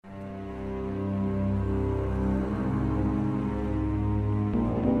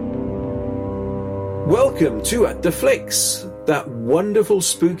Welcome to At The Flicks. That wonderful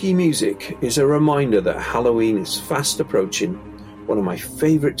spooky music is a reminder that Halloween is fast approaching, one of my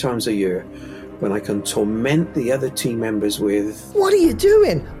favourite times of year, when I can torment the other team members with... What are you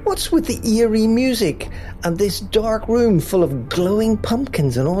doing? What's with the eerie music and this dark room full of glowing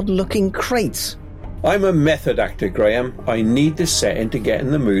pumpkins and odd-looking crates? I'm a method actor, Graham. I need this setting to get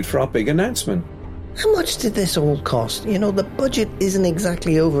in the mood for our big announcement. How much did this all cost? You know, the budget isn't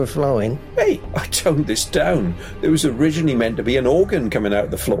exactly overflowing. Hey, I toned this down. There was originally meant to be an organ coming out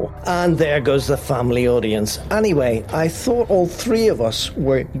of the floor. And there goes the family audience. Anyway, I thought all three of us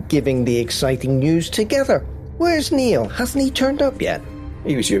were giving the exciting news together. Where's Neil? Hasn't he turned up yet?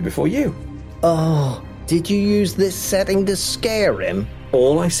 He was here before you. Oh, did you use this setting to scare him?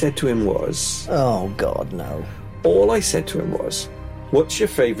 All I said to him was... Oh, God, no. All I said to him was... What's your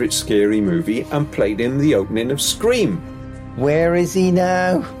favourite scary movie? And played him the opening of Scream. Where is he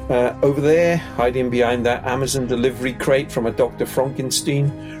now? Over there, hiding behind that Amazon delivery crate from a Dr.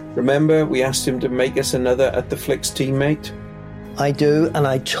 Frankenstein. Remember, we asked him to make us another At The Flicks teammate? I do, and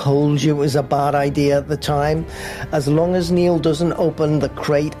I told you it was a bad idea at the time. As long as Neil doesn't open the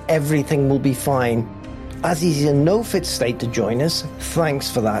crate, everything will be fine. As he's in no fit state to join us, thanks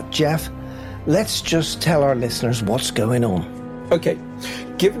for that, Jeff. Let's just tell our listeners what's going on. Okay,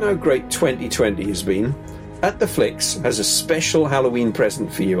 given how great 2020 has been, At The Flicks has a special Halloween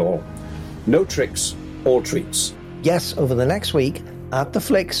present for you all. No tricks, all treats. Yes, over the next week, At The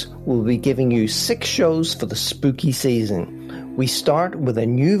Flicks will be giving you 6 shows for the spooky season. We start with a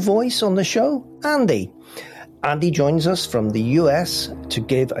new voice on the show, Andy. Andy joins us from the US to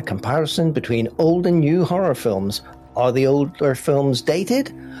give a comparison between old and new horror films. Are the older films dated?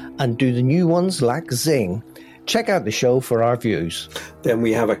 And do the new ones lack zing? Check out the show for our views. Then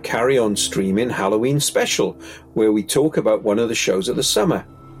we have a carry-on streaming Halloween special, where we talk about one of the shows of the summer,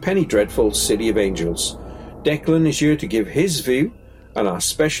 Penny Dreadful's City of Angels. Declan is here to give his view, and our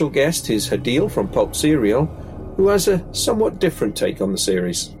special guest is Hadil from Pulp Serial, who has a somewhat different take on the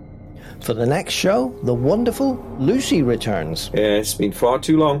series. For the next show, the wonderful Lucy returns. Yeah, it's been far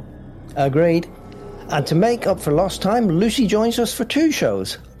too long. Agreed. And to make up for lost time, Lucy joins us for 2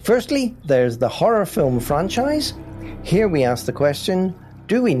 shows. Firstly, there's the horror film franchise. Here we ask the question,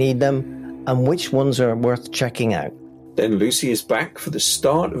 do we need them, and which ones are worth checking out? Then Lucy is back for the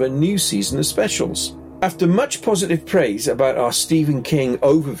start of a new season of specials. After much positive praise about our Stephen King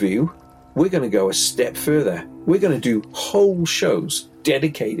overview, we're going to go a step further. We're going to do whole shows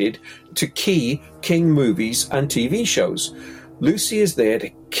dedicated to key King movies and TV shows. Lucy is there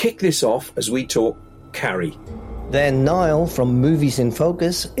to kick this off as we talk Carrie. Then Niall from Movies in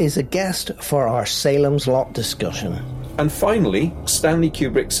Focus is a guest for our Salem's Lot discussion. And finally, Stanley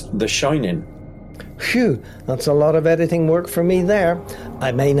Kubrick's The Shining. Phew, that's a lot of editing work for me there.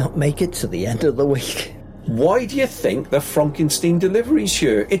 I may not make it to the end of the week. Why do you think the Frankenstein delivery's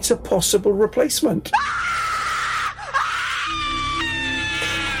here? It's a possible replacement.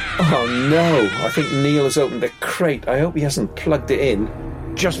 Oh no, I think Neil has opened a crate. I hope he hasn't plugged it in.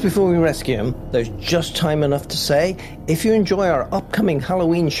 Just before we rescue him, there's just time enough to say, if you enjoy our upcoming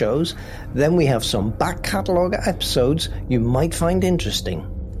Halloween shows, then we have some back catalogue episodes you might find interesting.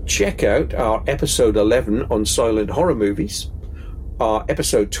 Check out our episode 11 on silent horror movies, our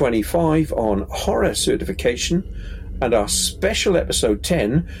episode 25 on horror certification, and our special episode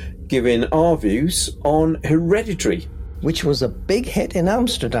 10 giving our views on Hereditary, which was a big hit in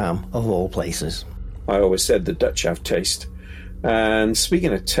Amsterdam, of all places. I always said the Dutch have taste. And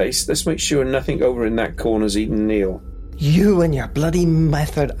speaking of taste, let's make sure nothing over in that corner's eating Neil. You and your bloody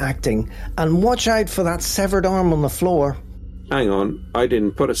method acting. And watch out for that severed arm on the floor. Hang on, I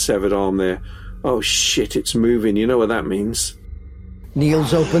didn't put a severed arm there. Oh shit, it's moving. You know what that means.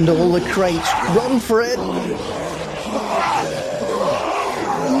 Neil's opened all the crates. Run for it!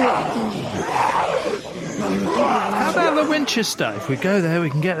 How about the Winchester? If we go there,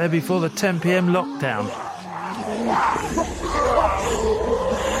 we can get there before the 10 p.m. lockdown.